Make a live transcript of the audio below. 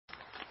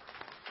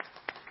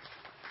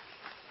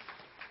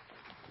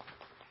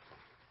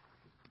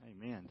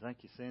Amen. Thank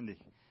you, Cindy.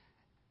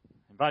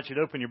 I invite you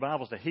to open your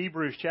Bibles to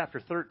Hebrews chapter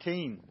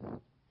 13.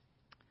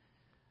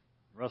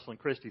 Russell and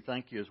Christy,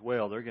 thank you as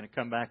well. They're going to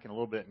come back in a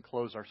little bit and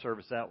close our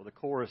service out with a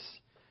chorus.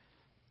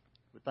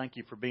 But thank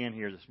you for being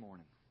here this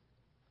morning.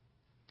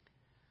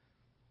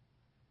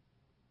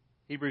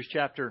 Hebrews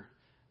chapter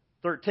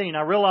 13.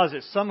 I realize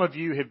that some of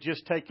you have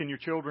just taken your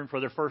children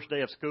for their first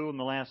day of school in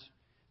the last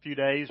few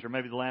days or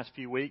maybe the last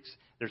few weeks.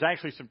 There's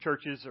actually some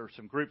churches or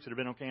some groups that have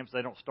been on campus.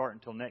 They don't start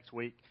until next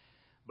week.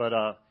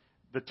 But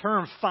the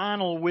term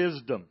final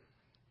wisdom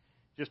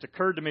just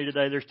occurred to me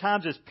today. There's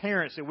times as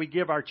parents that we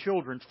give our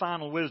children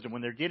final wisdom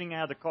when they're getting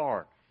out of the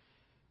car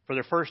for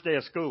their first day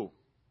of school.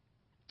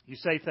 You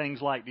say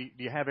things like, do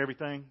you have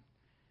everything?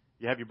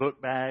 You have your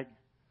book bag?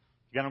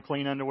 You got on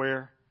clean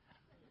underwear?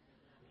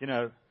 You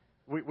know,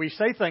 we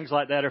say things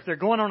like that. Or if they're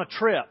going on a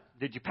trip,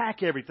 did you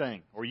pack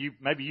everything? Or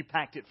maybe you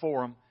packed it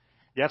for them.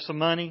 Do you have some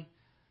money?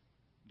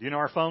 Do you know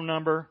our phone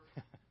number?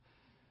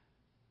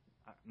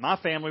 My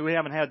family, we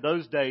haven't had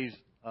those days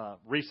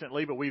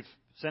recently, but we've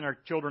sent our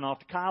children off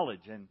to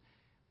college. And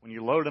when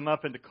you load them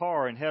up in the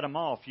car and head them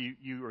off,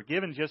 you are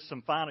given just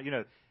some final,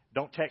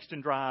 don't text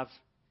and drive.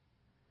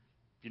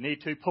 If you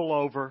need to, pull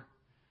over.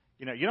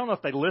 You don't know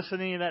if they listen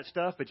to any of that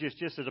stuff, but just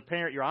as a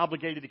parent, you're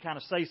obligated to kind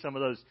of say some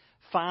of those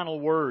final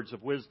words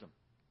of wisdom.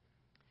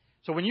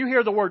 So when you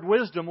hear the word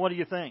wisdom, what do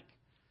you think?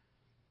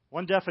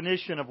 One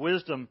definition of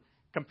wisdom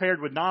compared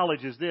with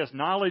knowledge is this.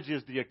 Knowledge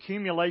is the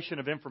accumulation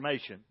of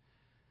information.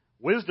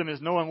 Wisdom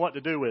is knowing what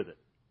to do with it.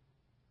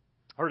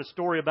 I heard a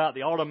story about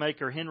the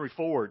automaker Henry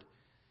Ford.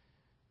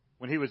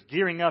 When he was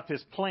gearing up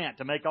his plant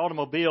to make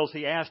automobiles,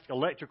 he asked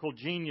electrical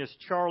genius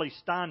Charlie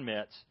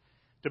Steinmetz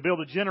to build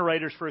the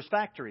generators for his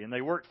factory. And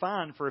they worked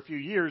fine for a few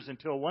years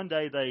until one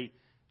day they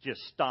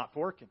just stopped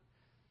working.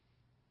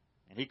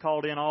 And he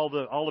called in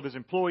all of his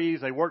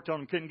employees. They worked on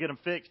them, couldn't get them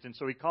fixed. And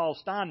so he called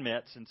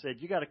Steinmetz and said,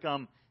 you got to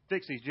come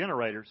fix these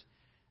generators.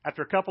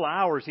 After a couple of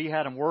hours, he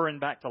had them whirring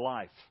back to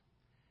life.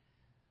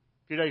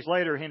 A few days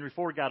later, Henry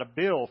Ford got a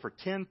bill for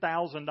 $10,000.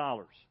 And,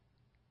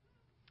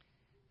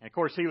 of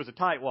course, he was a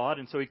tightwad,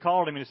 and so he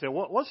called him and he said,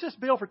 what's this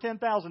bill for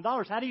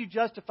 $10,000? How do you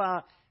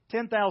justify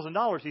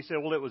 $10,000? He said,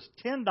 well, it was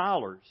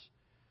 $10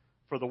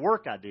 for the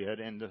work I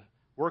did and to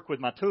work with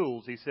my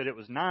tools. He said it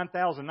was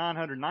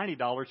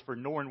 $9,990 for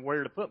knowing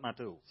where to put my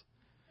tools.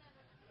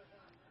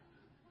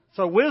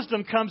 So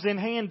wisdom comes in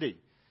handy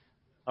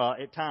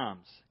at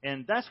times.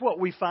 And that's what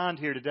we find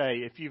here today.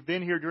 If you've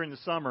been here during the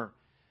summer,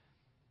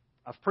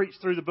 I've preached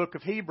through the book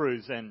of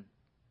Hebrews, and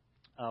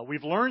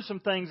we've learned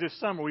some things this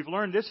summer. We've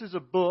learned this is a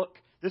book,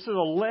 this is a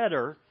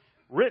letter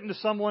written to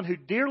someone who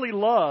dearly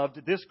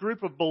loved this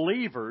group of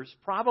believers,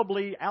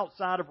 probably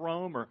outside of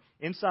Rome or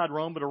inside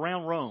Rome, but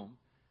around Rome.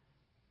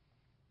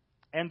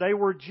 And they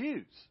were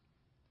Jews.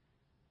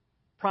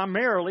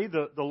 Primarily,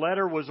 the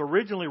letter was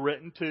originally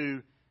written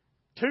to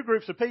two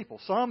groups of people.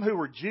 Some who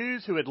were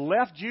Jews who had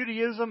left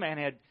Judaism and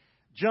had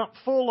jumped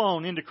full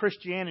on into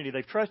Christianity.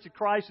 They've trusted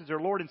Christ as their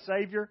Lord and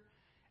Savior.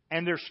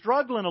 And they're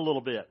struggling a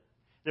little bit.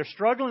 They're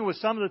struggling with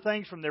some of the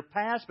things from their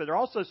past, but they're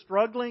also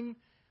struggling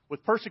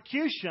with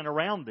persecution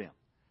around them.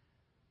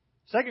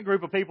 Second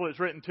group of people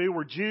it's written to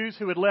were Jews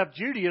who had left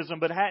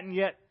Judaism but hadn't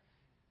yet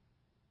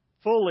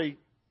fully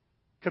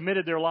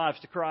committed their lives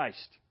to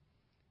Christ.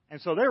 And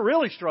so they're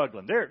really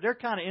struggling. They're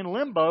kind of in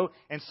limbo,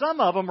 and some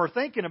of them are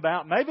thinking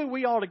about maybe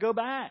we ought to go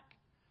back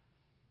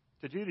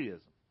to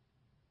Judaism.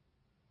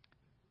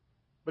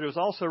 But it was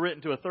also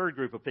written to a third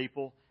group of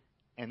people,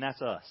 and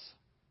that's us.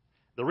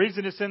 The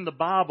reason it's in the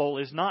Bible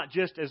is not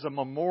just as a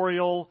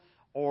memorial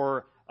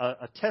or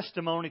a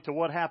testimony to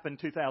what happened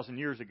 2,000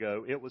 years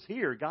ago. It was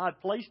here. God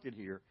placed it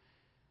here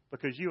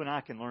because you and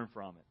I can learn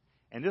from it.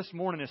 And this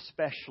morning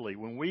especially,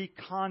 when we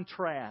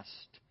contrast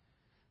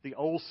the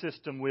old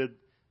system with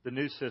the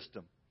new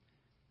system.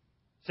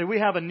 See, we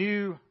have a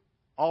new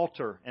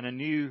altar and a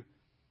new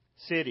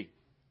city.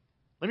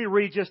 Let me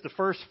read just the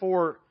first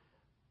 4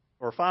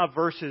 or 5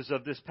 verses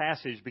of this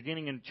passage,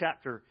 beginning in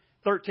chapter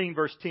 13,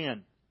 verse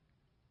 10.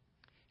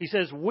 He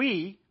says,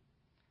 we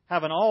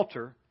have an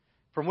altar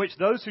from which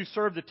those who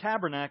serve the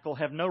tabernacle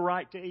have no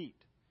right to eat.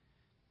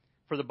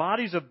 For the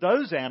bodies of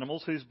those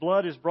animals whose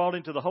blood is brought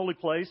into the holy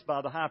place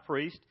by the high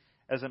priest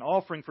as an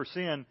offering for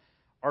sin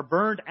are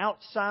burned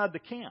outside the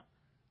camp.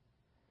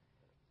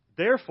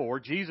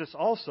 Therefore, Jesus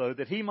also,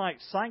 that He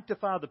might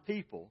sanctify the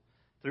people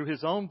through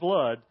His own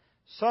blood,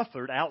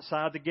 suffered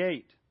outside the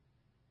gate.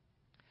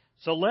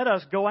 So let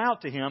us go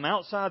out to Him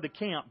outside the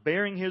camp,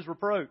 bearing His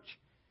reproach.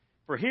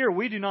 For here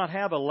we do not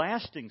have a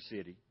lasting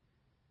city,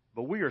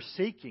 but we are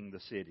seeking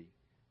the city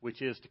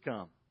which is to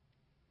come.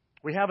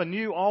 We have a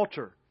new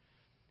altar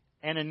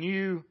and a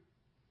new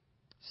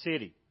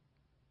city.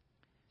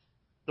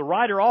 The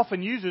writer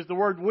often uses the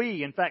word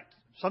we. In fact,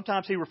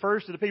 sometimes he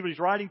refers to the people he's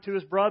writing to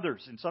as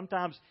brothers, and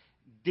sometimes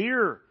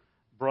dear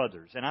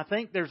brothers. And I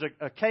think there's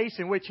a case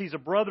in which he's a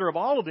brother of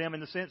all of them in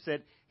the sense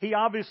that he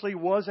obviously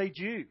was a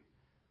Jew.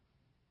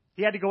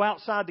 He had to go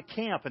outside the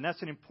camp, and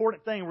that's an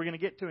important thing we're going to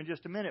get to in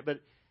just a minute.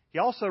 But he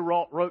also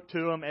wrote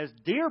to them as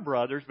dear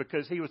brothers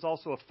because he was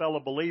also a fellow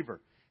believer.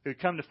 who had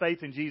come to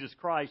faith in Jesus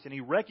Christ, and he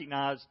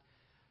recognized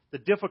the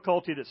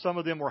difficulty that some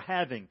of them were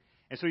having.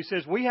 And so he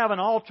says, we have an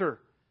altar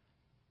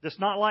that's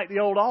not like the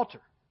old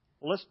altar.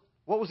 Well,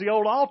 what was the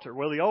old altar?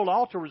 Well, the old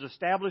altar was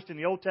established in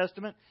the Old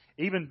Testament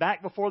even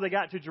back before they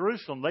got to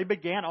Jerusalem. They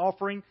began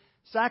offering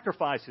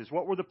sacrifices.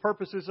 What were the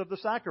purposes of the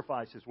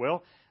sacrifices?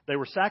 Well, they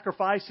were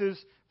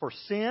sacrifices for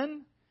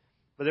sin,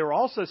 but there were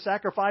also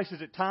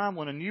sacrifices at time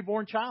when a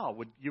newborn child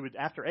would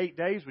after 8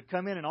 days would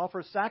come in and offer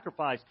a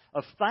sacrifice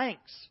of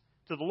thanks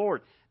to the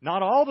Lord.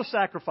 Not all the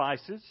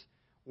sacrifices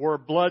were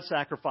blood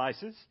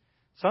sacrifices.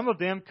 Some of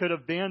them could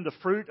have been the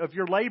fruit of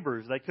your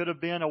labors. They could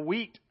have been a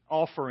wheat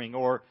offering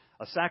or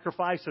a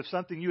sacrifice of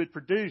something you had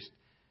produced.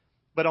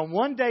 But on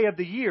one day of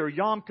the year,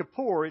 Yom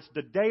Kippur, it's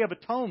the Day of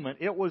Atonement,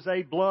 it was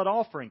a blood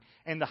offering.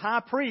 And the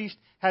high priest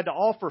had to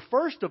offer,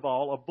 first of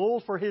all, a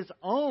bull for his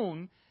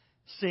own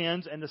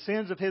sins and the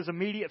sins of his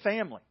immediate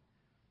family.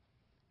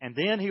 And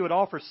then he would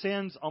offer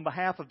sins on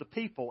behalf of the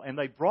people, and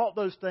they brought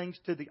those things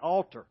to the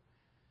altar.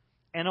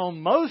 And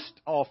on most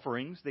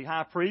offerings, the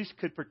high priest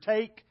could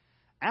partake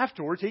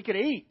afterwards. He could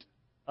eat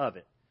of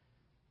it.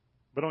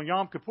 But on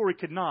Yom Kippur, he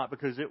could not,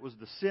 because it was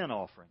the sin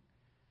offering.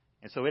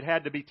 And so it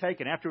had to be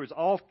taken. After it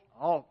was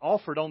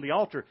offered on the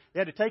altar,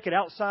 they had to take it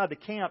outside the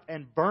camp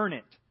and burn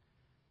it.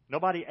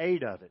 Nobody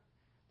ate of it.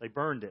 They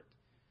burned it.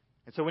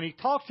 And so when he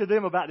talks to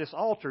them about this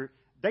altar,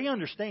 they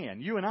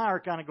understand. You and I are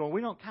kind of going,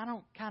 we don't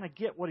kind of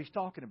get what he's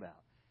talking about.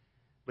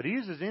 But he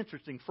uses an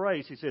interesting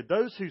phrase. He said,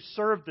 those who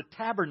serve the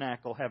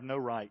tabernacle have no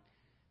right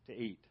to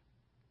eat.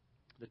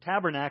 The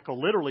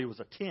tabernacle literally was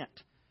a tent.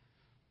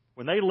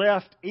 When they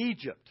left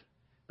Egypt,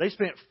 they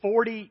spent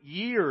 40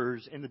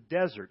 years in the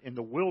desert, in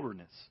the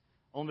wilderness,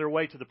 on their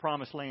way to the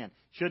Promised Land.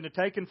 Shouldn't have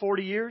taken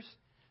 40 years.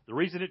 The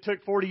reason it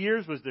took 40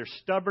 years was their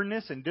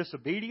stubbornness and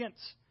disobedience.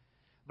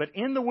 But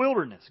in the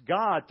wilderness,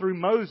 God, through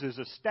Moses,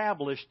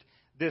 established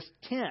this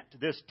tent,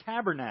 this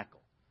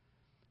tabernacle,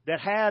 that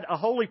had a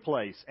holy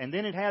place, and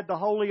then it had the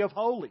Holy of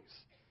Holies.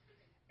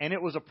 And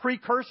it was a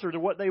precursor to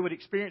what they would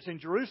experience in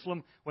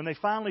Jerusalem when they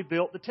finally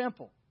built the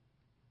temple.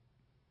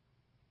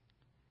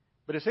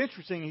 But it's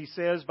interesting, he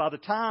says, by the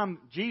time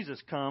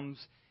Jesus comes,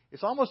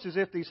 it's almost as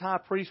if these high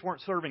priests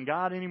weren't serving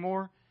God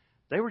anymore.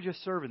 They were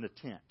just serving the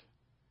tent.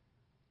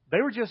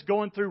 They were just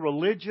going through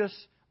religious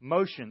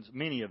motions,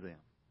 many of them.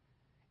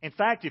 In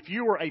fact, if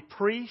you were a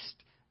priest,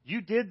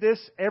 you did this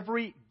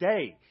every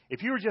day.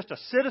 If you were just a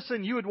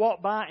citizen, you would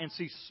walk by and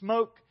see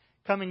smoke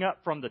coming up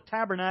from the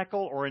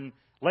tabernacle, or in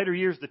later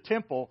years the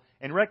temple,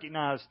 and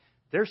recognize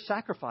there's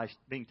sacrifice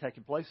being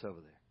taken place over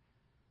there.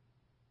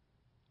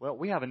 Well,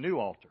 we have a new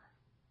altar.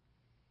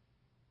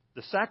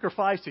 The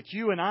sacrifice that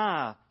you and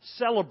I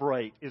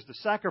celebrate is the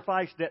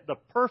sacrifice that the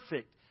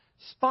perfect,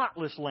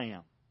 spotless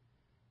Lamb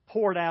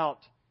poured out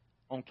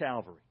on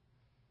Calvary.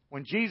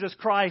 When Jesus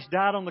Christ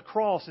died on the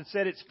cross and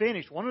said it's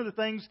finished, one of the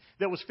things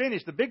that was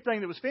finished, the big thing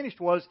that was finished,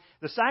 was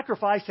the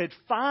sacrifice had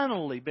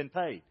finally been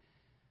paid.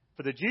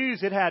 For the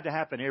Jews, it had to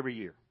happen every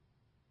year.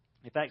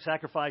 In fact,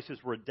 sacrifices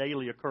were a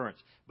daily occurrence.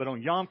 But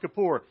on Yom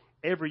Kippur,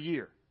 every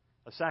year,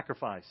 a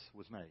sacrifice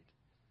was made.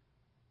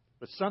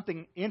 But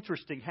something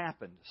interesting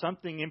happened.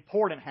 Something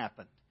important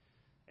happened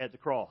at the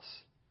cross.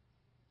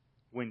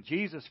 When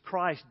Jesus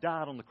Christ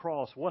died on the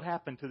cross, what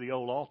happened to the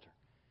old altar?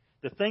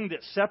 The thing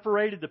that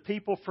separated the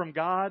people from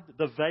God,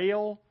 the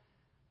veil,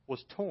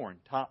 was torn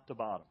top to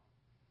bottom.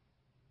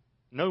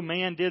 No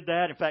man did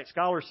that. In fact,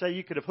 scholars say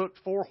you could have hooked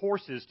 4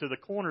 horses to the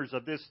corners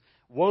of this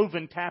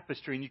woven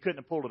tapestry and you couldn't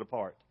have pulled it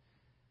apart.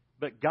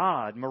 But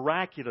God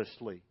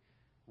miraculously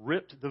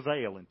ripped the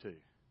veil in two.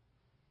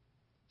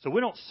 So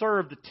we don't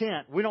serve the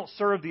tent. We don't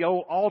serve the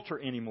old altar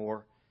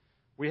anymore.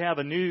 We have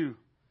a new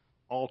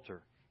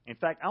altar. In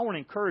fact, I want to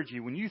encourage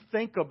you, when you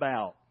think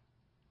about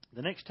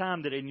the next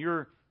time that in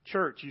your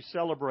church you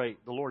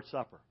celebrate the Lord's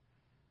Supper,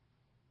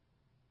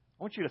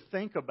 I want you to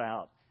think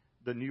about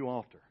the new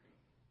altar.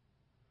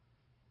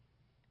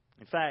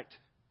 In fact,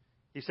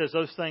 he says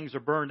those things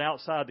are burned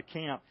outside the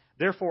camp.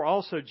 Therefore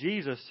also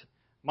Jesus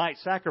might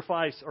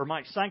sacrifice or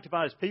might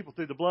sanctify His people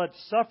through the blood,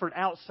 suffered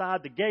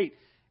outside the gate.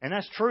 And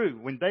that's true.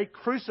 When they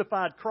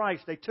crucified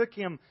Christ, they took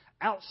Him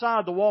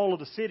outside the wall of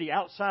the city,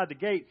 outside the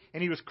gate,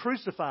 and He was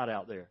crucified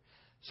out there.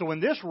 So when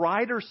this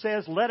writer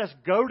says, let us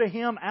go to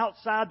Him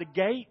outside the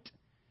gate,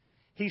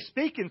 he's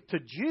speaking to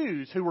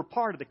Jews who were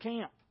part of the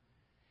camp.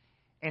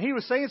 And he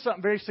was saying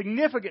something very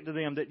significant to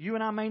them that you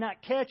and I may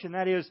not catch, and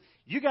that is,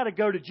 you got to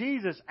go to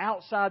Jesus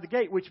outside the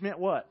gate, which meant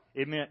what?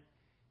 It meant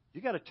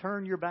you got to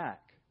turn your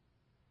back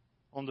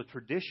on the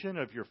tradition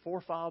of your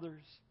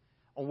forefathers,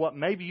 on what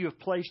maybe you have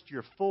placed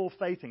your full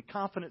faith and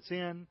confidence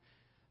in,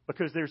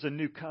 because there's a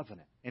new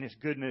covenant, and it's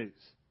good news.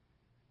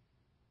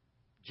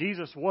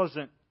 Jesus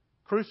wasn't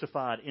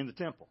crucified in the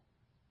temple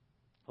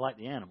like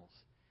the animals.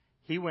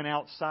 He went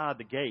outside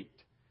the gate.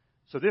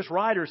 So this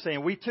writer is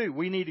saying,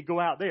 we need to go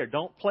out there.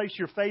 Don't place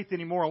your faith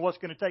anymore on what's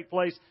going to take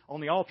place on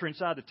the altar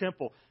inside the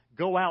temple.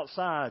 Go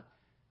outside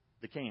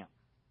the camp.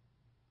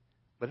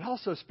 But it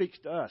also speaks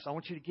to us. I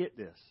want you to get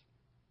this.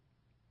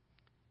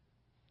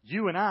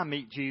 You and I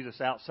meet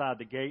Jesus outside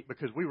the gate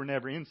because we were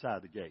never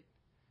inside the gate.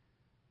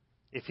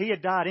 If He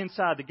had died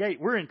inside the gate,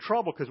 we're in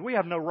trouble because we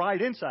have no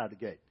right inside the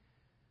gate.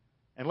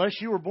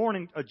 Unless you were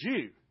born a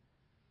Jew.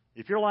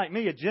 If you're like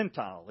me, a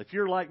Gentile. If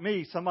you're like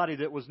me, somebody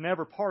that was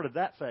never part of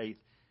that faith,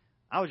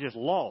 I was just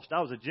lost.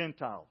 I was a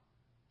Gentile.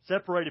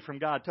 Separated from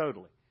God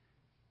totally.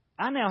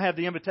 I now have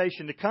the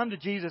invitation to come to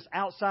Jesus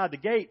outside the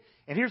gate.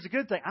 And here's the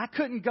good thing. I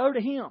couldn't go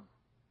to Him.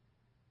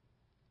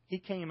 He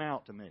came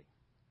out to me.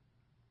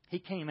 He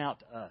came out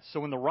to us.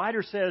 So when the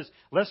writer says,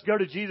 let's go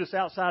to Jesus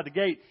outside the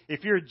gate,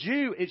 if you're a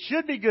Jew, it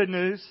should be good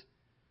news.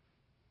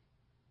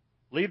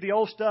 Leave the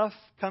old stuff,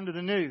 come to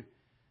the new.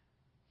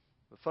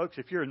 But folks,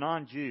 if you're a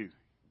non-Jew,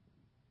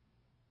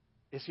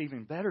 it's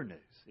even better news.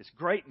 It's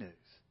great news.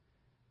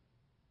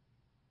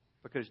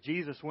 Because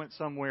Jesus went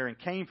somewhere and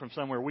came from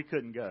somewhere we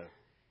couldn't go.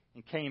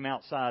 And came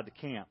outside the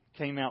camp,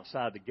 came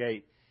outside the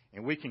gate.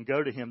 And we can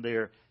go to Him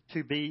there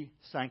to be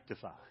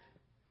sanctified.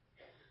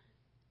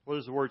 What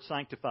does the word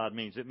sanctified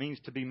mean? It means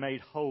to be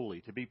made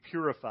holy, to be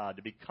purified,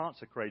 to be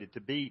consecrated,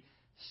 to be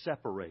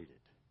separated.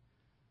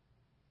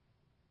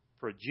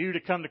 For a Jew to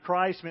come to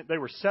Christ meant they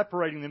were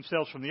separating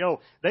themselves from the old.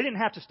 They didn't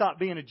have to stop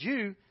being a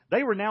Jew.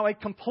 They were now a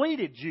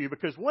completed Jew.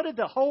 Because what did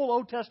the whole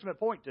Old Testament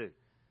point to?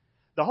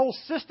 The whole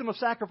system of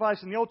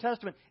sacrifice in the Old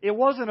Testament, it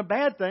wasn't a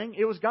bad thing.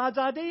 It was God's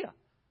idea.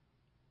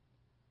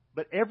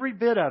 But every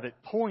bit of it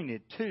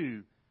pointed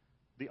to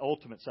the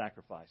ultimate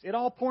sacrifice. It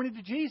all pointed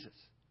to Jesus.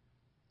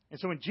 And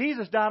so when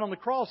Jesus died on the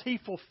cross, He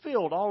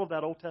fulfilled all of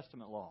that Old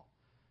Testament law.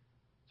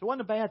 So it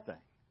wasn't a bad thing.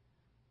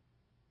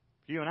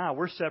 For you and I,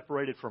 we're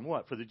separated from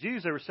what? For the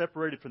Jews, they were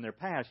separated from their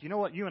past. You know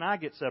what you and I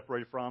get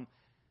separated from?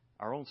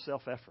 Our own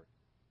self-effort.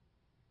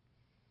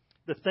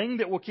 The thing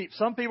that will keep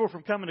some people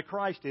from coming to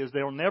Christ is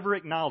they'll never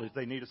acknowledge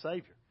they need a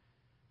Savior.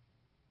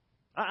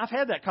 I've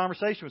had that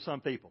conversation with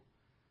some people.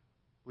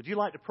 Would you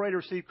like to pray to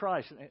receive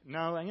Christ?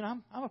 No,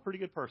 I'm a pretty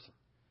good person.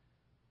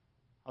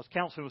 I was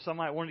counseling with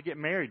somebody that wanted to get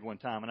married one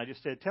time, and I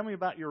just said, tell me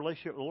about your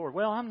relationship with the Lord.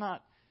 Well, I'm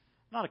not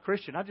a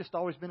Christian. I've just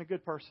always been a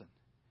good person.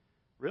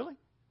 Really?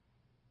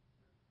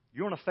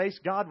 You want to face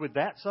God with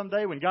that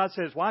someday when God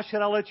says, why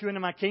should I let you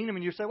into my kingdom?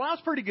 And you say, well,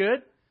 that's pretty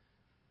good.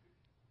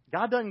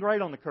 God doesn't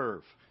grade on the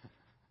curve.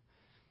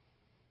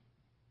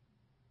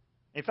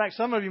 In fact,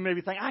 some of you may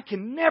be thinking, I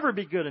can never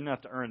be good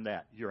enough to earn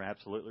that. You're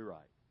absolutely right.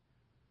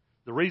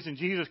 The reason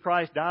Jesus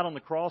Christ died on the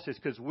cross is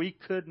because we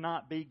could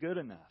not be good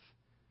enough.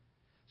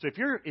 So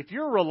if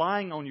you're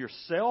relying on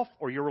yourself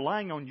or you're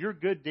relying on your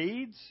good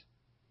deeds,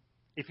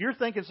 if you're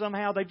thinking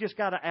somehow they just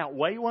got to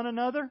outweigh one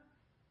another,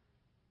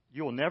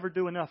 you will never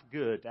do enough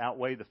good to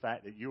outweigh the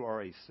fact that you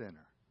are a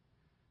sinner,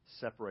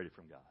 separated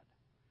from God.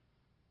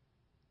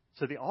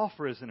 So the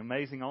offer is an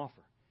amazing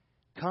offer.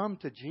 Come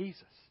to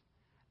Jesus,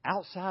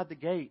 outside the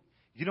gate.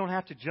 You don't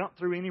have to jump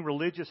through any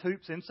religious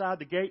hoops inside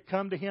the gate.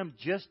 Come to Him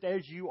just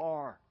as you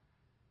are.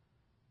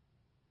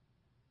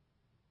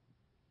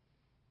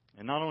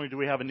 And not only do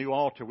we have a new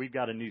altar, we've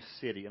got a new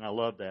city, and I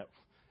love that.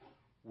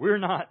 We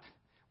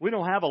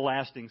don't have a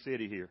lasting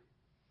city here.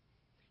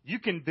 You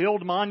can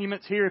build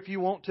monuments here if you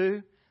want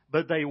to,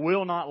 but they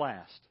will not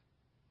last.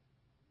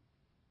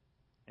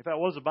 In fact,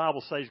 what does the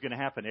Bible say is going to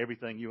happen to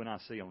everything you and I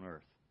see on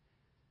earth?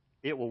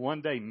 It will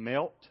one day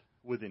melt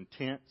with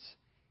intense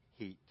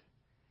heat.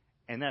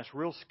 And that's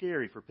real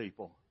scary for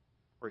people,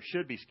 or it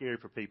should be scary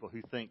for people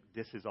who think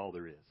this is all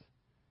there is.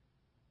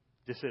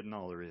 This isn't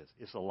all there is.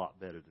 It's a lot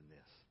better than this.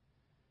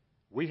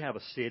 We have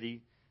a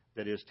city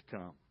that is to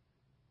come.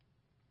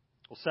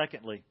 Well,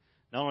 secondly,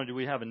 not only do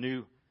we have a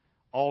new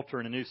altar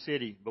and a new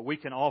city, but we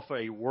can offer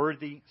a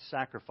worthy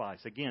sacrifice.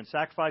 Again,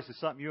 sacrifice is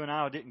something you and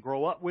I didn't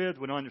grow up with.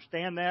 We don't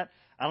understand that.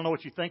 I don't know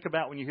what you think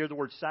about when you hear the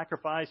word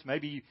sacrifice.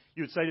 Maybe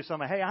you would say to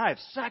somebody, hey, I have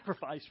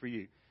sacrificed for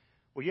you.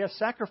 Well, yes,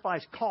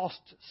 sacrifice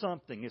costs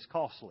something. It's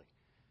costly.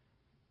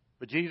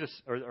 But Jesus,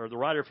 or the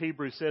writer of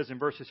Hebrews says in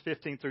verses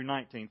 15 through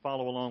 19,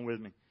 follow along with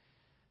me.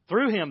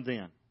 Through Him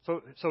then.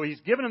 So He's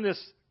given them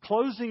this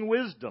closing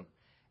wisdom.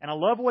 And I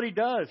love what He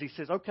does. He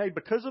says, okay,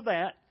 because of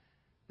that,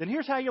 then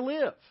here's how you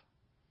live.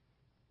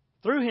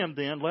 Through Him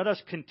then, let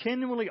us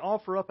continually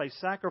offer up a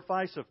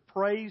sacrifice of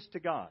praise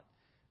to God.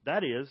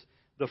 That is,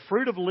 the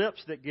fruit of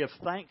lips that give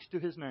thanks to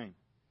His name.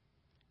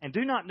 And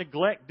do not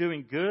neglect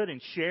doing good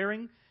and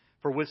sharing,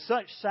 for with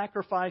such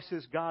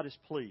sacrifices God is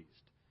pleased.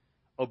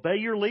 Obey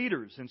your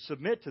leaders and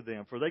submit to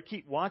them, for they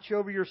keep watch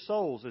over your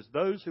souls as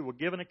those who will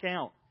give an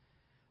account.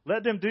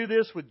 Let them do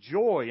this with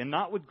joy and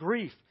not with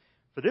grief,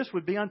 for this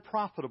would be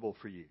unprofitable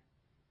for you.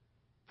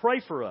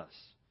 Pray for us,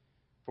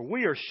 for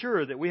we are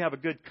sure that we have a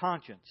good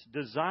conscience,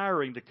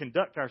 desiring to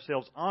conduct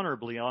ourselves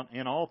honorably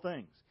in all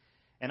things.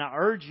 And I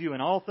urge you in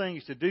all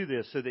things to do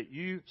this,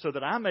 so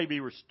that I may be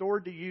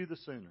restored to you the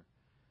sooner.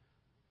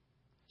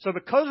 So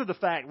because of the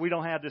fact we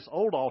don't have this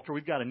old altar,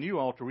 we've got a new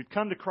altar. We've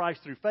come to Christ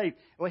through faith.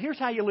 Well, here's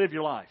how you live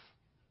your life.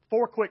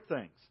 4 quick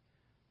things.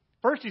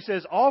 First, He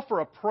says, offer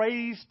a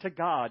praise to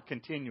God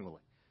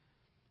continually.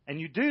 And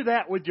you do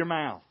that with your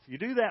mouth. You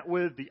do that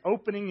with the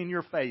opening in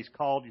your face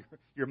called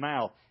your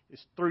mouth.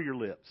 It's through your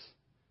lips.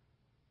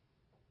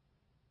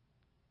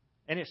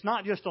 And it's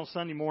not just on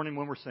Sunday morning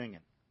when we're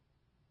singing.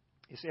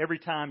 It's every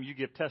time you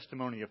give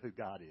testimony of who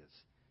God is.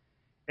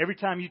 Every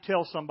time you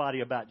tell somebody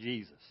about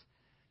Jesus,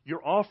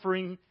 you're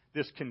offering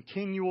this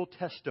continual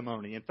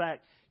testimony. In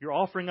fact, you're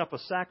offering up a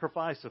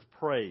sacrifice of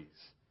praise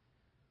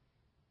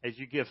as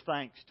you give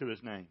thanks to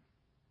His name.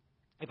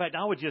 In fact,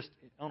 I would just,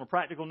 on a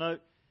practical note,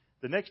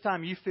 the next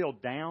time you feel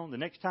down, the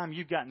next time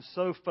you've gotten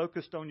so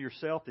focused on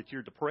yourself that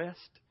you're depressed,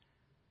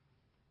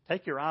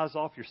 take your eyes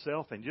off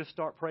yourself and just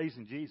start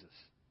praising Jesus.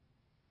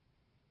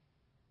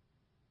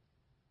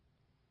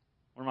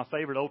 One of my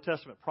favorite Old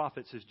Testament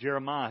prophets is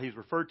Jeremiah. He's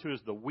referred to as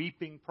the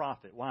weeping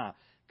prophet. Why?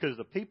 Because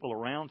the people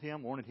around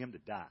him wanted him to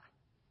die.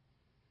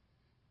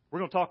 We're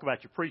going to talk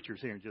about your preachers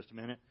here in just a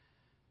minute.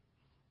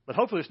 But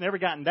hopefully it's never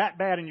gotten that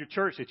bad in your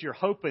church that you're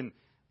hoping,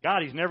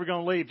 God, He's never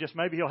going to leave, just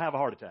maybe He'll have a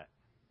heart attack.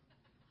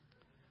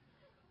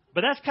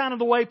 But that's kind of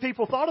the way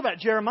people thought about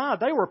Jeremiah.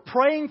 They were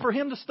praying for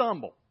him to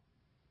stumble.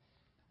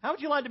 How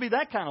would you like to be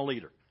that kind of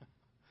leader?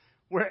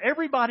 Where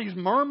everybody's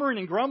murmuring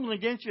and grumbling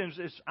against you, and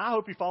I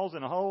hope he falls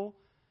in a hole.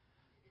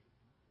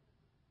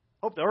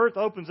 Hope the earth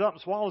opens up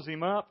and swallows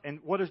him up. And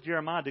what does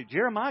Jeremiah do?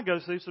 Jeremiah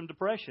goes through some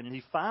depression. And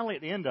he finally,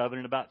 at the end of it,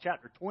 in about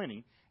chapter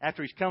 20,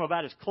 after he's come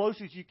about as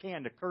close as you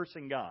can to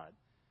cursing God,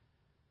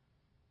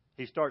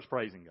 he starts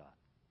praising God.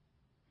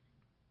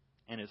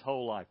 And his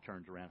whole life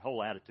turns around.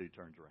 Whole attitude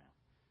turns around.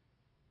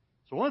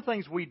 So one of the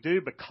things we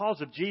do because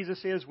of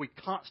Jesus is we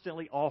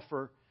constantly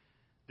offer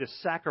this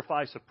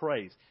sacrifice of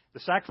praise.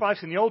 The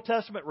sacrifice in the Old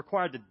Testament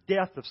required the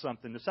death of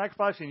something. The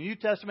sacrifice in the New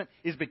Testament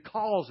is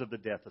because of the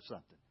death of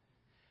something.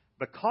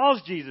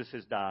 Because Jesus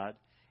has died,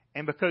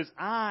 and because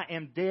I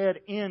am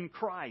dead in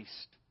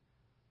Christ,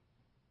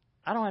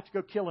 I don't have to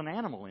go kill an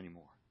animal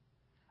anymore.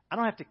 I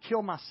don't have to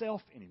kill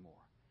myself anymore.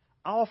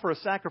 I offer a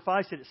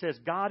sacrifice that it says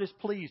God is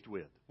pleased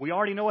with. We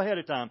already know ahead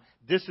of time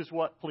this is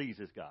what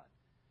pleases God.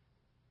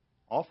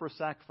 Offer a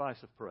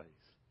sacrifice of praise.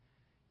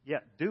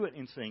 Yet do it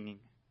in singing,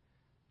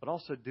 but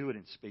also do it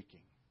in speaking.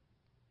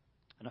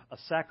 And a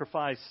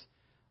sacrifice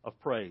of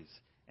praise.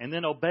 And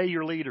then obey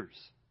your leaders.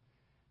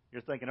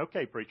 You're thinking,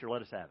 okay, preacher,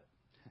 let us have it.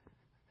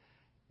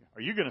 Are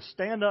you going to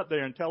stand up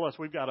there and tell us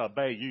we've got to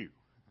obey you?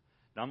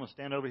 No, I'm going to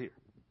stand over here.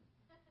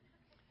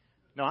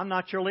 No, I'm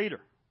not your leader.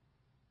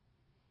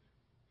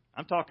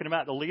 I'm talking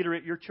about the leader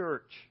at your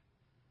church.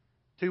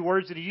 Two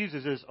words that he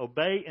uses is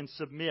obey and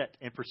submit.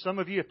 And for some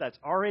of you, if that's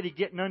already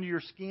getting under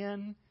your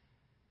skin,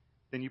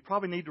 then you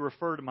probably need to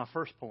refer to my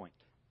first point.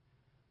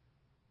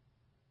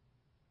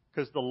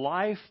 Because the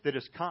life that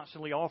is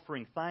constantly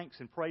offering thanks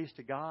and praise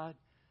to God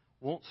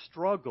won't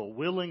struggle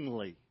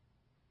willingly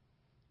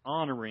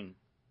honoring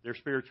their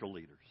spiritual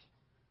leaders.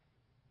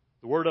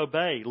 The word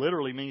obey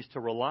literally means to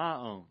rely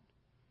on.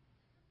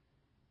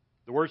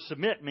 The word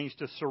submit means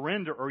to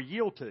surrender or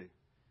yield to.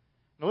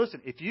 Now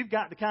listen, if you've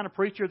got the kind of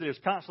preacher that is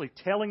constantly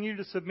telling you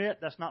to submit,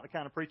 that's not the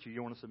kind of preacher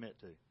you want to submit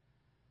to.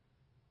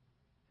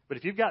 But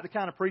if you've got the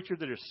kind of preacher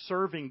that is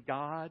serving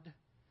God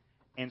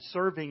and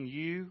serving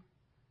you,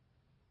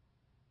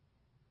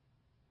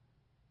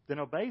 then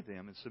obey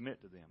them and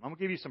submit to them. I'm going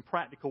to give you some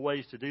practical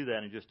ways to do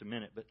that in just a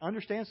minute. But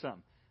understand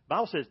something. The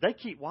Bible says they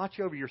keep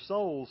watch over your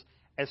souls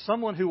as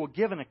someone who will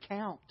give an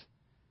account.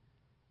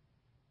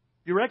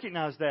 You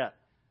recognize that.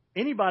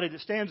 Anybody that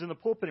stands in the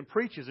pulpit and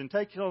preaches and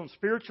takes on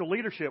spiritual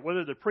leadership,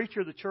 whether the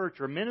preacher of the church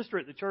or a minister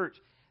at the church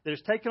that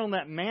has taken on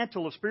that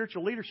mantle of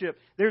spiritual leadership,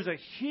 there's a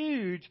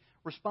huge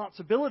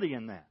responsibility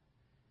in that.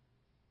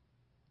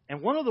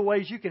 And one of the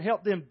ways you can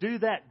help them do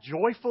that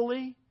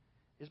joyfully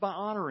is by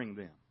honoring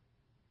them.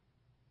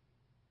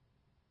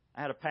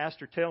 I had a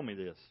pastor tell me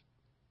this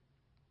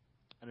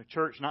in a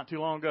church not too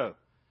long ago.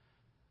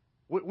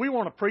 We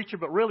want a preacher,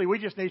 but really we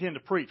just need him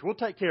to preach. We'll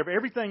take care of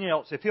everything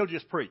else if he'll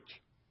just preach.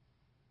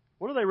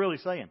 What are they really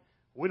saying?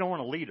 We don't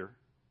want a leader.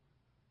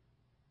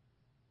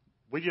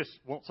 We just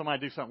want somebody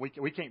to do something.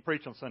 We can't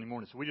preach on Sunday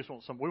morning, so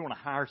we want to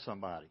hire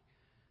somebody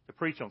to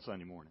preach on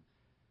Sunday morning.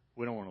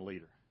 We don't want a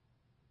leader.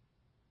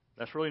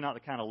 That's really not the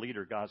kind of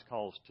leader God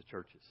calls to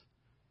churches.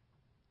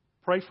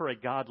 Pray for a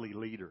godly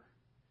leader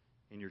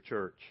in your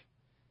church.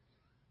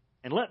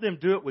 And let them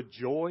do it with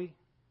joy.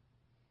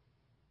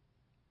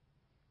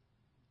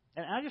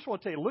 And I just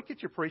want to tell you, look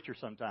at your preacher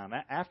sometime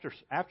after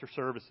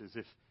services.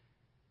 If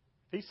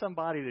he's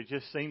somebody that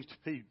just seems to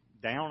be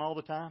down all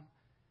the time,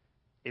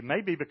 it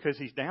may be because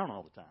he's down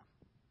all the time.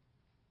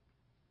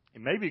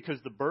 It may be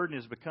because the burden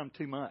has become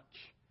too much.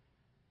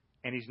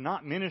 And he's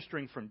not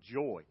ministering from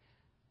joy.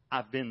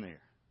 I've been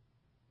there.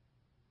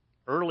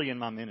 Early in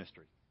my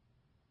ministry,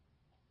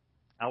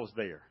 I was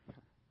there.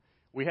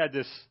 We had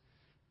this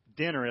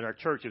dinner at our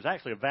church. It was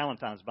actually a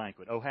Valentine's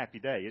banquet. Oh, happy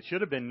day. It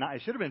should have been nice.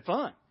 It should have been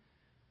fun.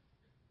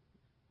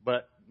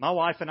 But my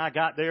wife and I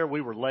got there. We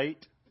were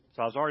late.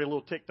 So I was already a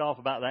little ticked off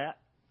about that.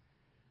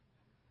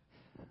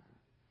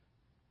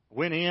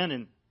 Went in,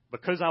 and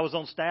because I was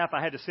on staff,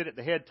 I had to sit at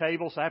the head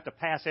table. So I have to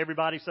pass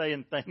everybody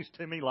saying things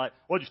to me like,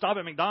 well, did you stop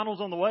at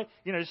McDonald's on the way?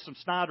 You know, just some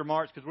snide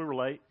remarks because we were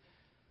late.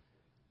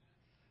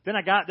 Then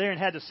I got there and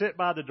had to sit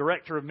by the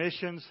director of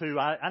missions, who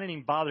I didn't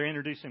even bother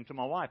introducing him to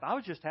my wife. I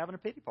was just having a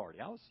pity party.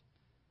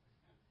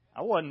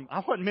 I wasn't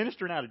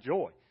ministering out of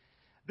joy.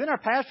 Then our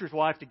pastor's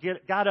wife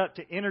got up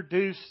to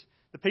introduce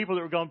the people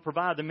that were going to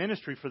provide the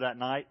ministry for that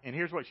night. And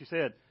here's what she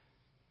said.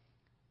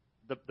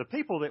 The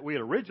people that we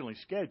had originally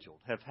scheduled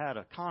have had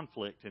a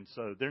conflict, and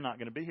so they're not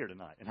going to be here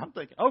tonight. And I'm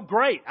thinking, oh,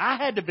 great, I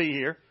had to be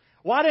here.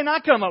 Why didn't I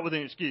come up with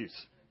an excuse?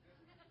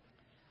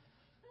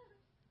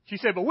 She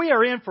said, but we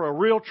are in for a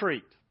real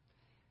treat.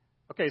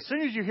 Okay, as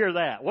soon as you hear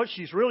that, what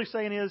she's really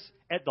saying is,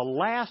 at the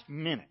last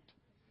minute,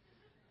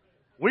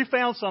 we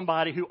found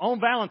somebody who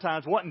on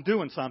Valentine's wasn't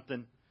doing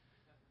something.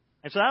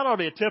 And so that ought to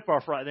be a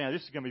tip-off right now.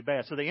 This is going to be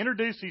bad. So they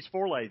introduced these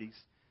 4 ladies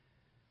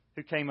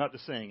who came up to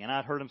sing, and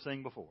I'd heard them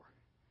sing before.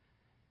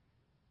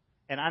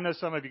 And I know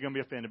some of you are going to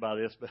be offended by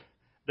this, but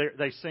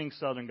they sing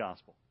Southern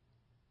gospel.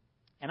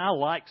 And I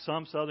like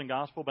some Southern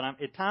gospel, but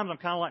at times I'm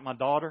kind of like my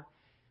daughter.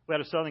 We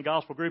had a Southern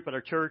gospel group at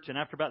our church, and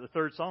after about the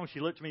 3rd song, she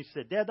looked at me and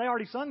said, Dad, they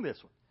already sung this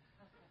one.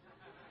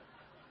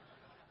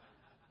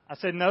 I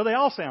said, no, they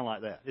all sound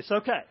like that. It's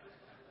okay.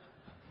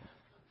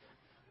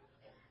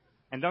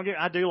 And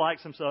I do like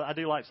some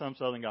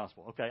Southern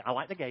gospel. Okay, I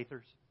like the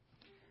Gaithers.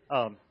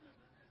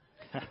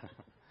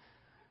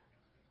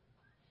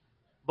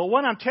 But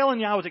what I'm telling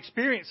you I was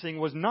experiencing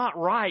was not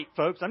right,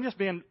 folks. I'm just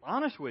being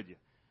honest with you.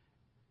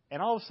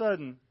 And all of a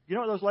sudden, you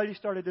know what those ladies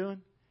started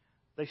doing?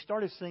 They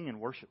started singing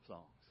worship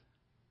songs.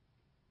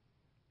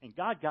 And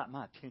God got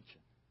my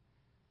attention.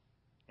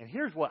 And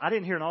here's what, I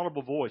didn't hear an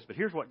audible voice, but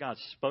here's what God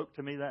spoke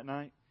to me that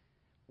night.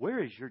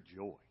 Where is your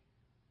joy?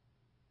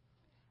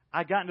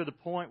 I got to the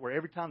point where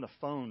every time the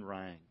phone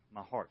rang,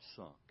 my heart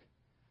sunk.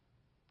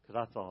 Because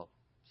I thought,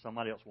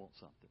 somebody else wants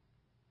something.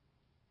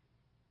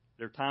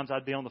 There are times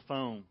I'd be on the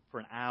phone for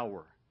an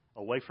hour,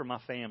 away from my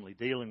family,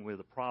 dealing with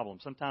a problem.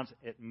 Sometimes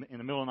in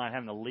the middle of the night,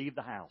 having to leave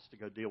the house to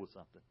go deal with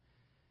something.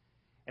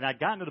 And I'd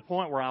gotten to the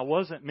point where I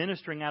wasn't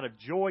ministering out of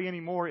joy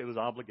anymore. It was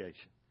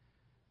obligation.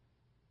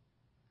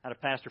 I had a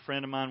pastor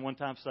friend of mine one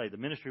time say, the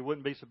ministry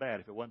wouldn't be so bad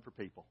if it wasn't for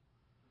people.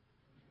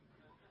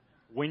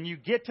 When you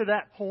get to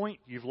that point,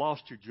 you've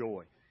lost your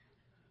joy.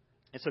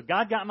 And so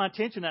God got my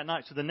attention that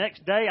night. So the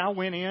next day I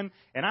went in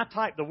and I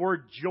typed the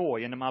word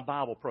joy into my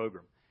Bible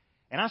program.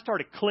 And I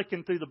started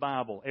clicking through the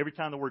Bible every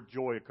time the word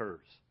joy occurs.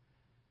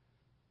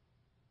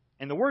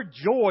 And the word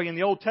joy in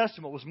the Old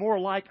Testament was more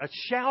like a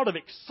shout of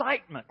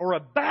excitement or a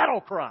battle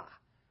cry.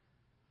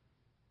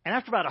 And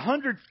after about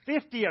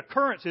 150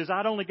 occurrences,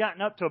 I'd only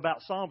gotten up to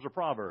about Psalms or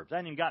Proverbs. I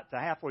hadn't even got to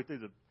halfway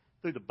through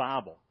the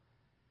Bible.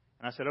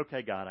 And I said,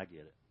 okay, God, I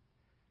get it.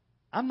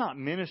 I'm not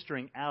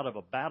ministering out of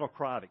a battle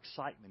cry of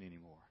excitement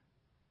anymore.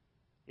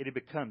 It had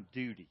become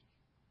duty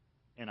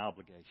and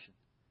obligation.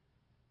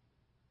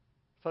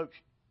 Folks,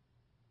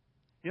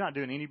 you're not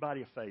doing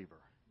anybody a favor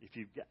if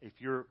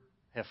you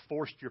have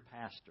forced your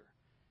pastor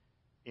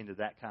into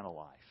that kind of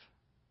life.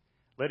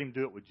 Let him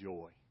do it with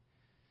joy.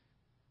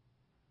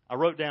 I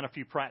wrote down a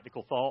few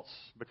practical thoughts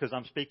because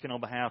I'm speaking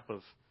on behalf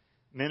of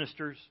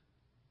ministers.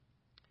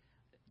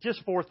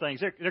 Just 4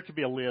 things. There could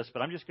be a list,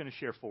 but I'm just going to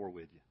share 4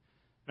 with you.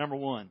 Number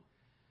 1,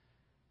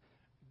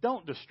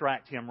 don't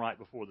distract him right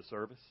before the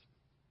service.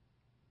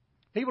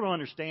 People don't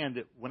understand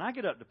that when I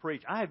get up to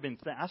preach, I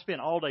spent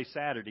all day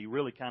Saturday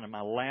really kind of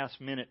my last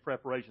minute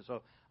preparation.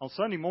 So on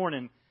Sunday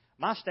morning,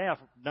 my staff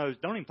knows,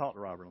 don't even talk to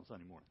Robert on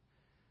Sunday morning.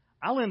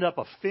 I'll end up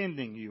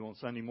offending you on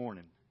Sunday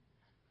morning.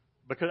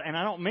 And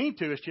I don't mean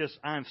to, it's just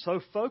I'm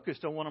so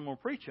focused on what I'm going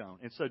to preach on.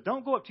 And so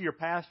don't go up to your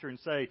pastor and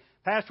say,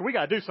 Pastor, we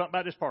got to do something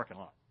about this parking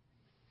lot.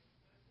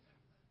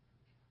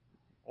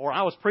 Or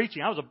I was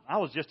preaching, I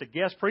was just a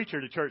guest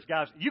preacher to church.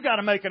 Guys, you got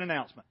to make an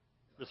announcement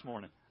this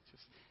morning.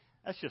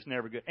 That's just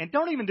never good. And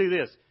don't even do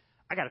this.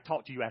 I got to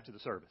talk to you after the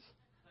service.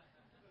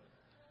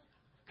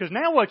 Because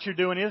now what you're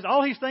doing is,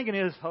 all he's thinking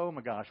is, oh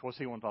my gosh, what's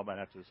he want to talk about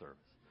after the service?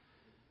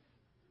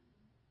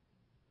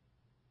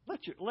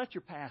 Let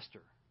your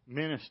pastor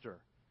minister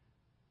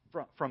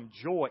from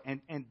joy.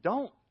 And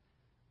don't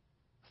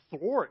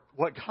thwart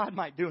what God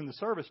might do in the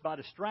service by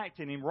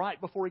distracting him right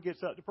before he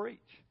gets up to preach.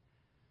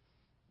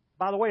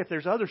 By the way, if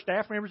there's other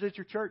staff members at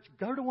your church,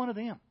 go to one of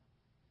them.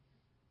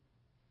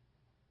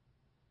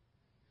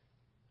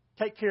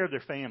 Take care of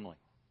their family.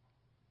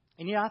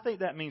 And yeah, I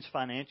think that means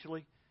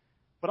financially.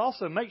 But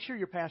also make sure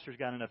your pastor's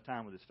got enough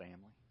time with his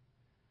family.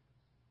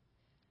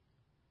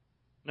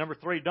 Number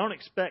 3, don't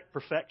expect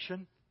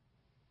perfection.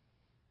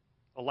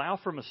 Allow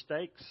for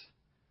mistakes.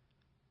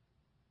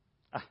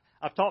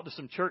 I've talked to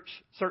some church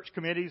search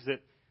committees that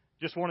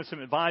just wanted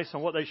some advice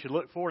on what they should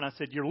look for. And I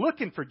said, you're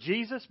looking for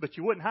Jesus, but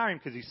you wouldn't hire him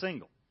because he's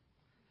single.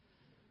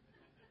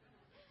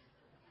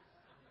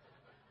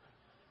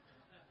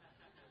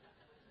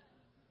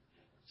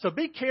 So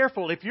be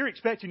careful if you're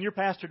expecting your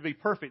pastor to be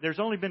perfect. There's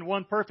only been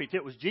one perfect.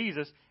 It was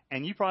Jesus,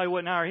 and you probably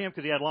wouldn't hire him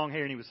because he had long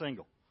hair and he was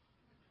single.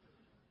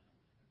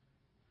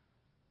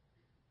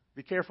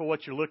 Be careful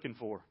what you're looking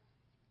for.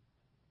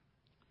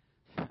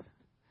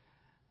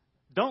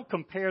 Don't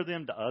compare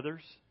them to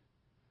others.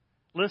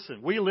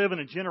 Listen, we live in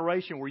a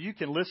generation where you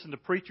can listen to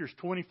preachers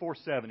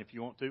 24/7 if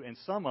you want to, and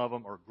some of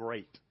them are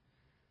great.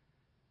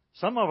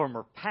 Some of them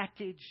are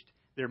packaged.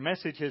 Their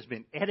message has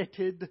been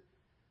edited.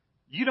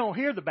 You don't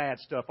hear the bad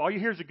stuff. All you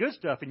hear is the good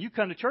stuff. And you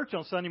come to church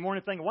on Sunday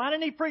morning thinking, why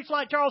didn't he preach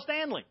like Charles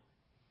Stanley?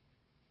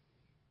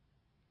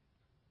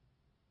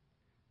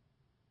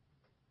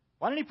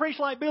 Why didn't he preach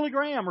like Billy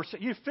Graham? Or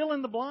you fill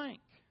in the blank.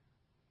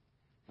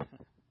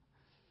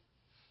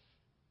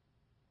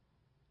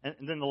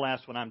 And then the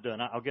last one, I'm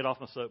done. I'll get off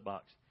my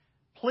soapbox.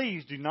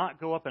 Please do not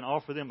go up and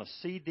offer them a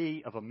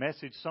CD of a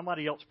message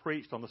somebody else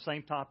preached on the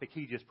same topic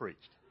he just preached.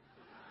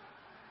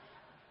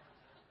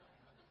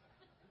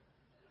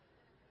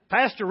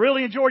 Pastor,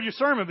 really enjoyed your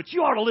sermon, but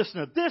you ought to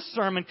listen to this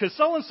sermon because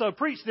so-and-so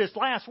preached this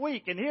last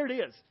week, and here it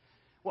is.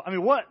 Well, I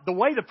mean, the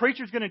way the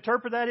preacher's going to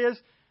interpret that is,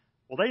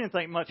 well, they didn't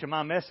think much of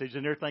my message,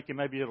 and they're thinking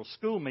maybe it'll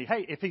school me.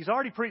 Hey, if he's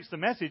already preached the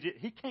message,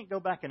 he can't go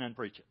back and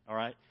unpreach it, all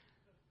right?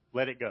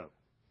 Let it go.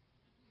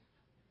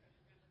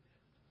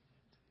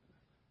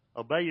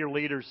 Obey your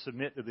leaders,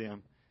 submit to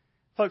them.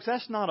 Folks,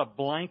 that's not a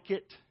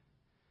blanket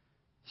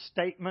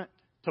statement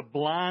to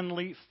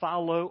blindly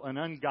follow an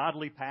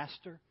ungodly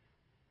pastor.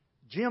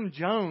 Jim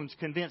Jones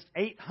convinced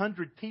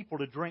 800 people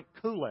to drink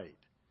Kool-Aid.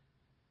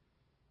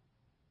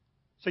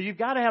 So you've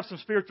got to have some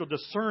spiritual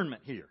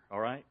discernment here, all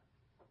right?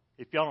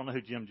 If y'all don't know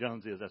who Jim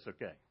Jones is, that's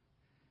okay.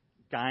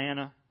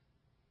 Guyana,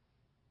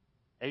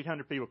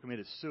 800 people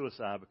committed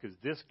suicide because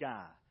this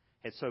guy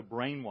had so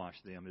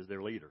brainwashed them as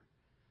their leader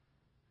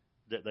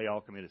that they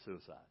all committed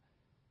suicide.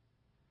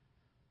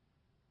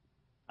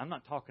 I'm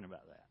not talking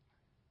about that.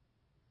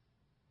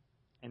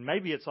 And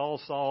maybe it's all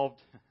solved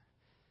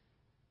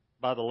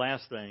by the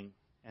last thing,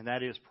 and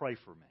that is pray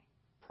for me.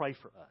 Pray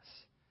for us.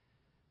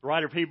 The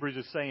writer of Hebrews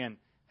is saying,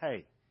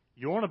 hey,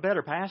 you want a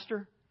better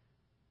pastor?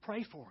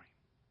 Pray for him.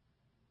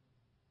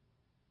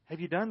 Have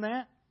you done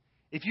that?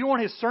 If you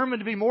want his sermon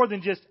to be more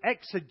than just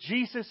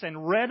exegesis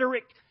and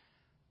rhetoric,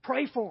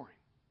 pray for him.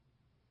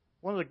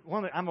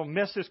 I'm going to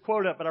mess this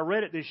quote up, but I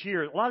read it this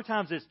year. A lot of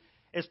times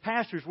as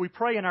pastors, we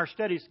pray in our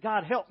studies,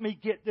 God, help me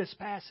get this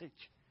passage.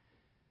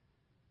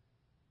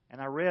 And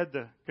I read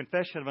the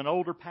confession of an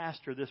older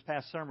pastor this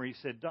past summer. He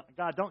said,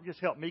 God, don't just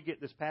help me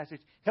get this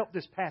passage. Help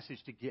this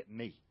passage to get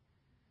me.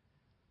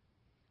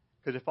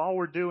 Because if all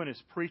we're doing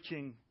is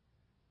preaching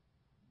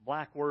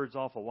black words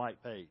off a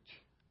white page,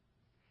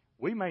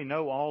 we may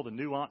know all the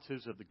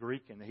nuances of the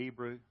Greek and the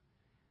Hebrew,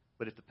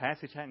 but if the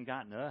passage hadn't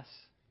gotten to us,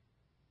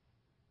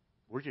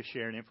 we're just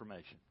sharing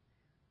information.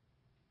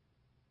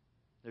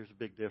 There's a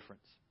big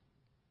difference.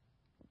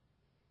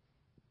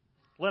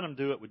 Let them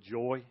do it with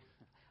joy.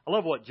 I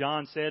love what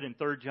John said in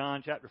 3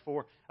 John chapter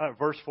 4,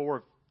 verse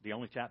 4, the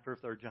only chapter of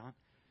 3 John.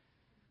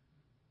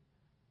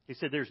 He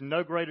said, there's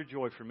no greater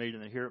joy for me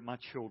than to hear that my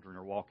children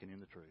are walking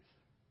in the truth.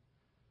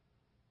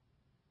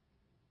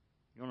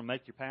 You want to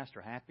make your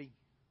pastor happy?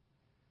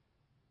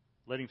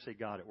 Let him see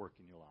God at work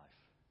in your life.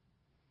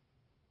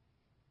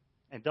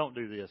 And don't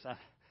do this. I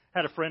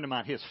had a friend of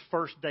mine, his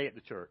first day at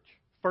the church.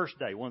 First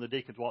day, one of the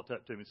deacons walked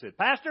up to him and said,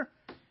 Pastor,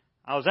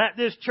 I was at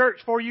this church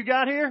before you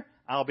got here.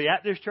 I'll be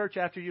at this church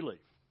after you leave.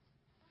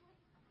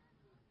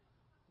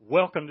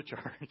 Welcome to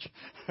church.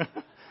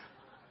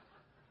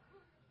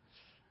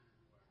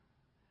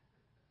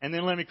 And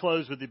then let me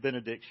close with the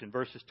benediction,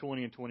 verses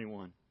 20 and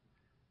 21.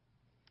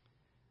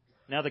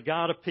 Now the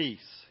God of peace,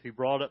 who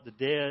brought up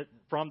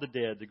from the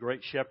dead, the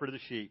great shepherd of the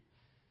sheep,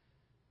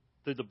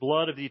 through the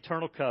blood of the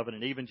eternal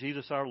covenant, even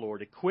Jesus our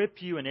Lord,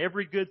 equip you in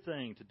every good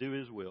thing to do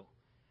His will,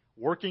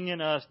 working in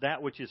us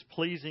that which is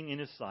pleasing in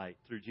His sight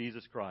through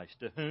Jesus Christ,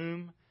 to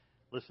whom,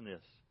 listen to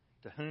this,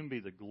 to whom be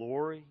the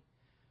glory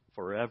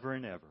forever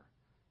and ever.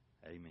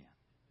 Amen.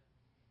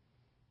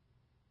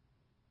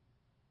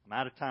 I'm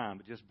out of time,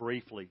 but just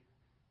briefly,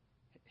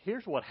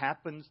 here's what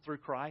happens through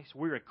Christ.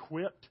 We're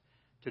equipped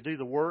to do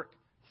the work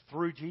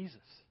through Jesus.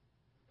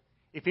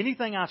 If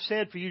anything I've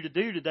said for you to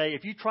do today,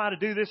 if you try to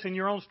do this in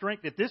your own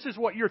strength, if this is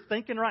what you're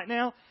thinking right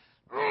now,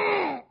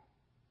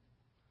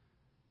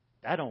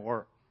 that don't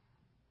work.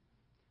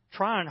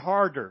 Trying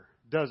harder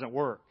doesn't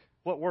work.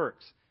 What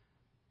works?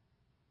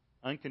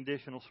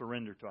 Unconditional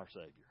surrender to our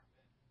Savior.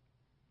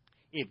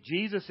 If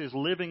Jesus is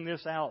living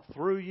this out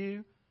through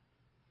you,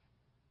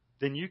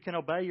 then you can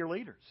obey your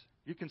leaders.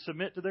 You can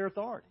submit to their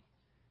authority.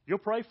 You'll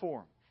pray for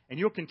them. And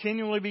you'll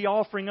continually be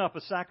offering up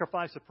a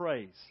sacrifice of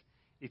praise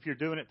if you're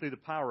doing it through the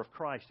power of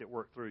Christ at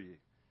work through you.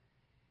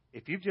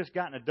 If you've just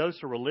gotten a dose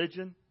of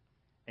religion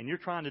and you're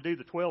trying to do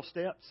the 12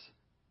 steps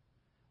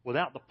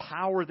without the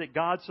power that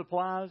God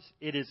supplies,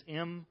 it is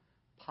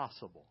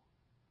impossible.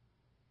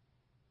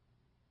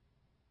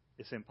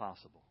 It's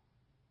impossible.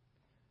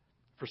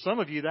 For some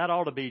of you, that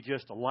ought to be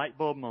just a light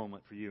bulb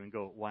moment for you and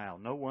go, wow,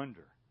 no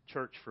wonder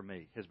church for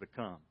me has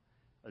become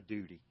a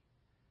duty.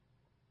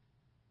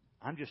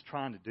 I'm just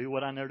trying to do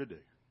what I know to do.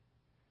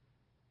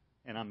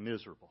 And I'm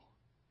miserable.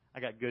 I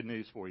got good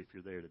news for you if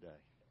you're there today.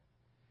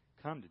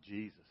 Come to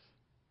Jesus.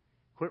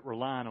 Quit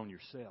relying on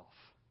yourself.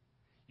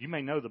 You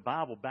may know the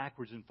Bible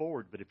backwards and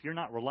forwards, but if you're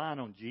not relying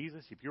on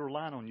Jesus, if you're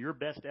relying on your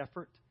best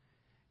effort,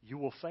 you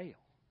will fail.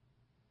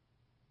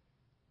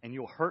 And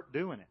you'll hurt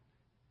doing it.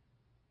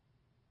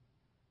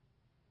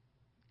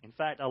 In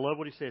fact, I love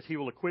what he says. He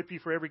will equip you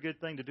for every good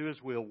thing to do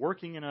His will,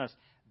 working in us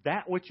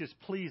that which is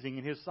pleasing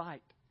in His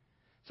sight.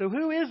 So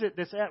who is it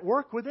that's at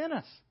work within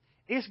us?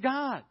 It's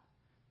God.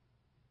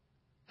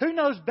 Who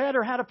knows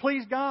better how to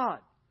please God?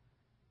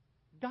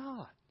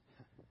 God.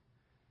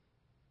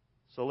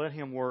 So let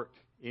Him work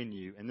in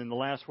you. And then the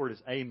last word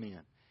is amen.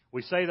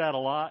 We say that a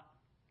lot.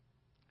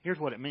 Here's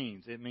what it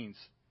means. It means,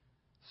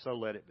 so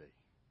let it be.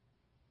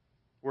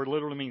 Word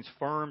literally means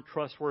firm,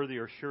 trustworthy,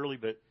 or surely.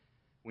 But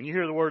when you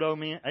hear the word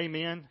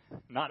amen,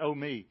 not oh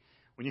me.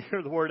 When you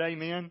hear the word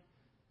amen,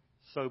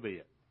 so be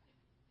it.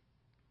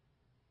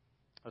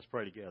 Let's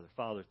pray together.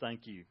 Father,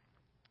 thank you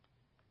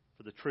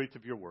for the truth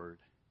of your word.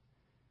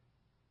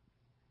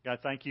 God,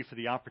 thank you for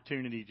the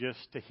opportunity just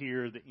to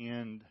hear the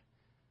end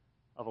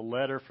of a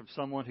letter from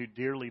someone who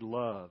dearly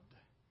loved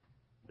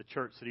the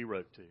church that he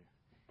wrote to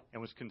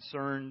and was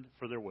concerned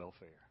for their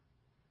welfare.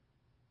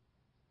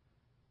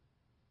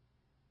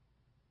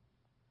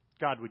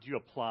 God, would you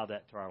apply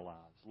that to our lives?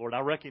 Lord, I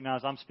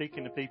recognize I'm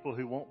speaking to people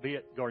who won't be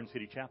at Garden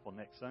City Chapel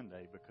next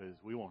Sunday because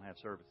we won't have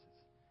services.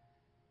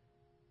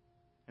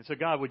 And so,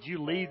 God, would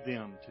you lead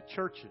them to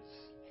churches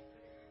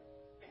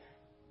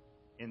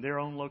in their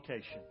own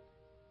location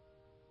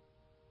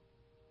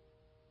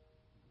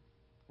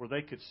where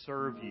they could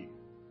serve you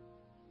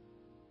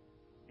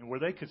and where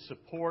they could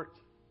support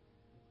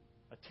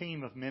a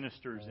team of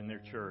ministers in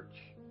their church,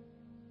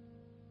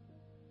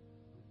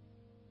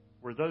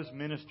 where those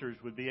ministers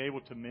would be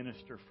able to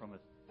minister from a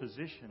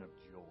position of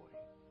joy.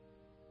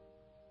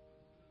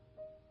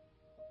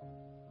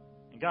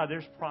 And God,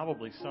 there's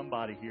probably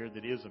somebody here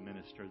that is a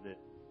minister that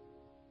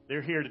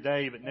they're here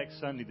today, but next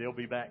Sunday they'll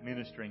be back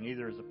ministering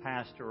either as a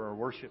pastor or a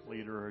worship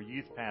leader or a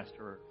youth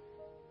pastor or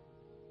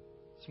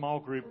small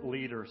group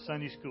leader,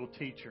 Sunday school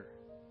teacher,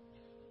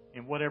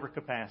 in whatever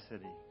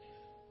capacity.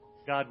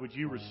 God, would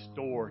you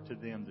restore to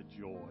them the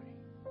joy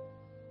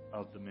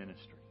of the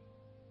ministry?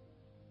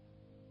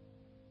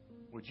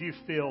 Would you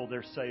fill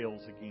their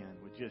sails again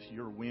with just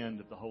your wind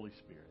of the Holy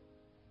Spirit?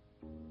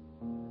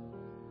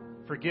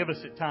 Forgive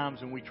us at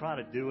times when we try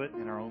to do it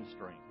in our own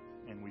strength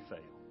and we fail.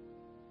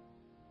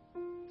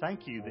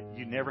 Thank you that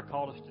you never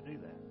called us to do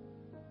that.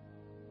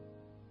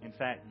 In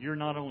fact, you're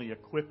not only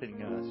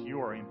equipping us, you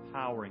are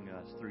empowering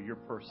us through your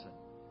person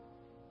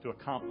to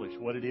accomplish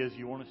what it is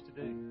you want us to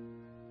do.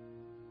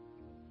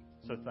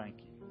 So thank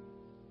you.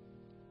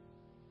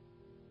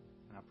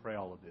 And I pray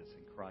all of this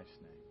in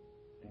Christ's name.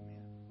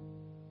 Amen.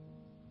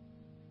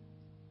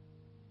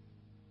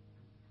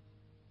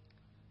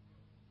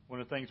 One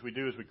of the things we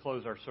do as we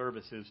close our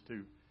service is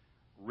to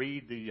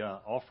read the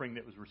offering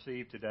that was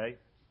received today.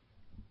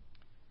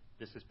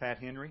 This is Pat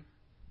Henry.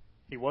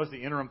 He was the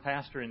interim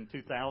pastor in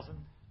 2000.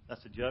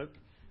 That's a joke.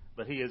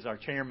 But he is our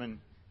chairman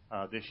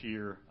this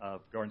year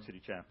of Garden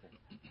City Chapel.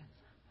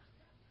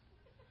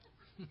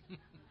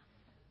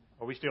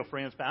 Are we still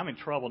friends? I'm in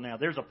trouble now.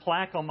 There's a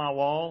plaque on my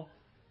wall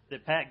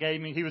that Pat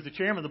gave me. He was the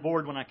chairman of the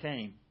board when I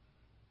came.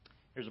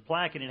 There's a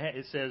plaque, and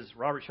it says,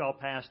 Robert Shaw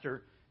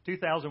Pastor,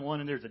 2001,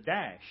 and there's a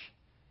dash.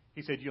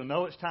 He said, you'll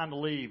know it's time to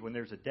leave when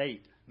there's a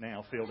date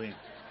now filled in.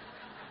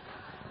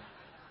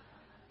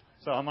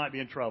 So I might be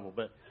in trouble.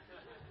 But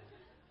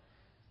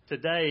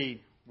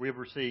today, we've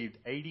received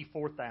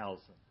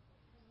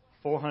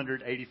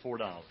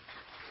 $84,484.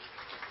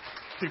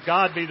 To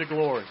God be the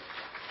glory.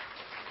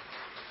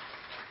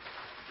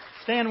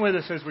 Stand with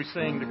us as we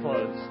sing to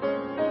close.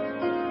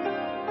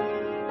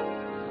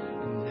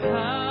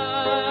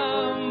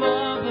 How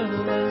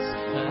marvelous,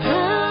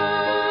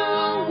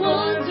 how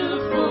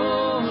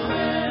wonderful,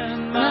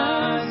 and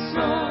my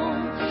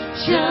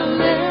soul shall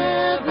live.